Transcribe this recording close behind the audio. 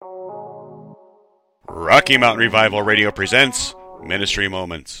Rocky Mountain Revival Radio presents Ministry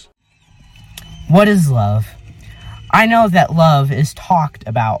Moments. What is love? I know that love is talked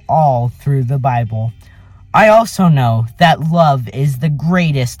about all through the Bible. I also know that love is the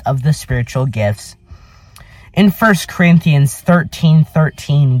greatest of the spiritual gifts. In 1 Corinthians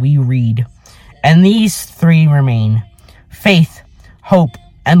 13:13 we read, "And these three remain, faith, hope,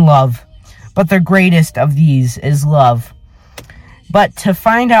 and love. But the greatest of these is love." But to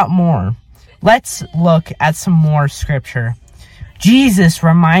find out more, let's look at some more scripture. Jesus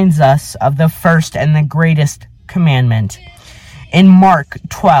reminds us of the first and the greatest commandment in Mark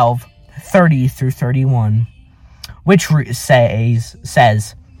 12:30-31, which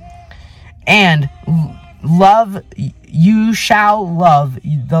says, "And you shall love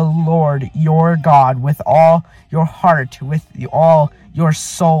the Lord your God with all your heart, with all your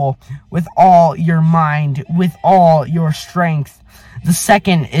soul, with all your mind, with all your strength. The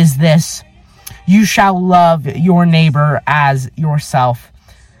second is this, you shall love your neighbor as yourself.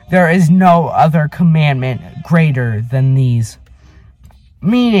 There is no other commandment greater than these."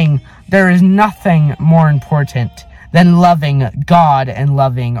 Meaning, there is nothing more important than loving God and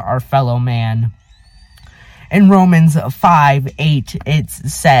loving our fellow man. In Romans 5:8 it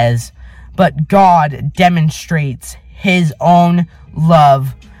says, "But God demonstrates his own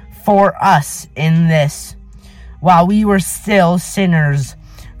love for us in this: while we were still sinners,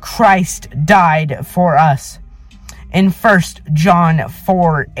 Christ died for us." In 1 John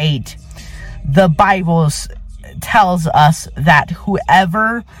 4:8, the Bible tells us that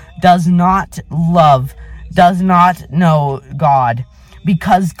whoever does not love does not know God,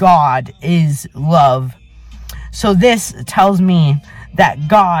 because God is love. So this tells me that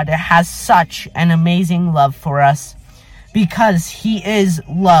God has such an amazing love for us, because he is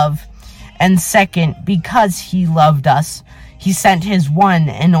love. And second, because he loved us, he sent his one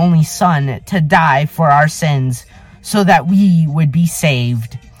and only Son to die for our sins so that we would be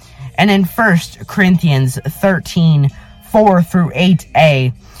saved. And in 1 Corinthians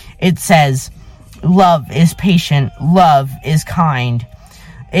 13:4-8a, it says, "Love is patient, love is kind.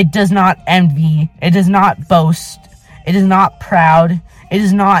 It does not envy, it does not boast, it is not proud, it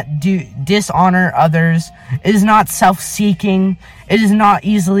does not dishonor others, it is not self-seeking, it is not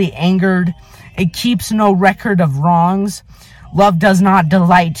easily angered, it keeps no record of wrongs. Love does not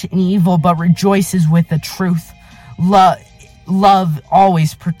delight in evil, but rejoices with the truth. Love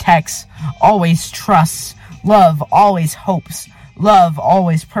always protects, always trusts, love always hopes, love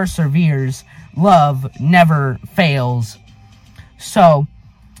always perseveres, love never fails." So,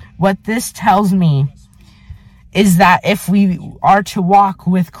 what this tells me is that if we are to walk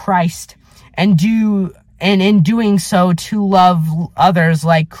with Christ and in doing so to love others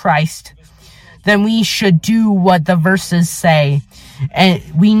like Christ, then we should do what the verses say. And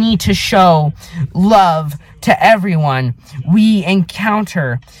we need to show love to everyone we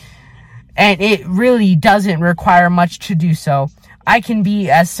encounter. And it really doesn't require much to do so. I can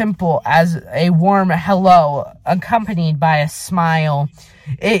be as simple as a warm hello accompanied by a smile.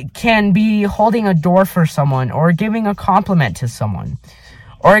 It can be holding a door for someone or giving a compliment to someone.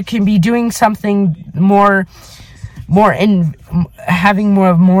 Or it can be doing something having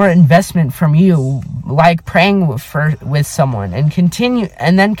more investment from you, like praying with someone and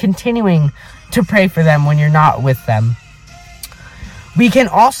then continuing to pray for them when you're not with them. We can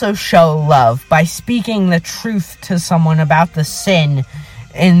also show love by speaking the truth to someone about the sin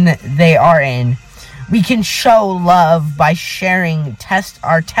they are in. We can show love by sharing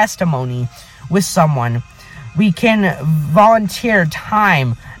our testimony with someone. We can volunteer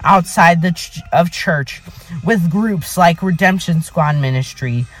time outside of church with groups like Redemption Squad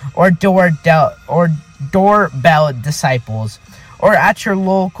Ministry or Doorbell Disciples, or at your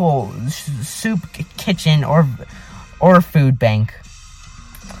local soup kitchen or food bank.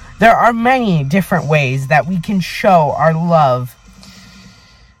 There are many different ways that we can show our love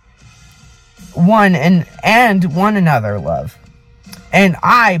one another love. And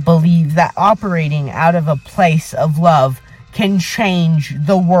I believe that operating out of a place of love can change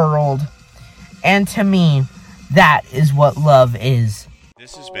the world. And to me, that is what love is.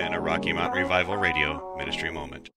 This has been a Rocky Mountain Revival Radio Ministry Moment.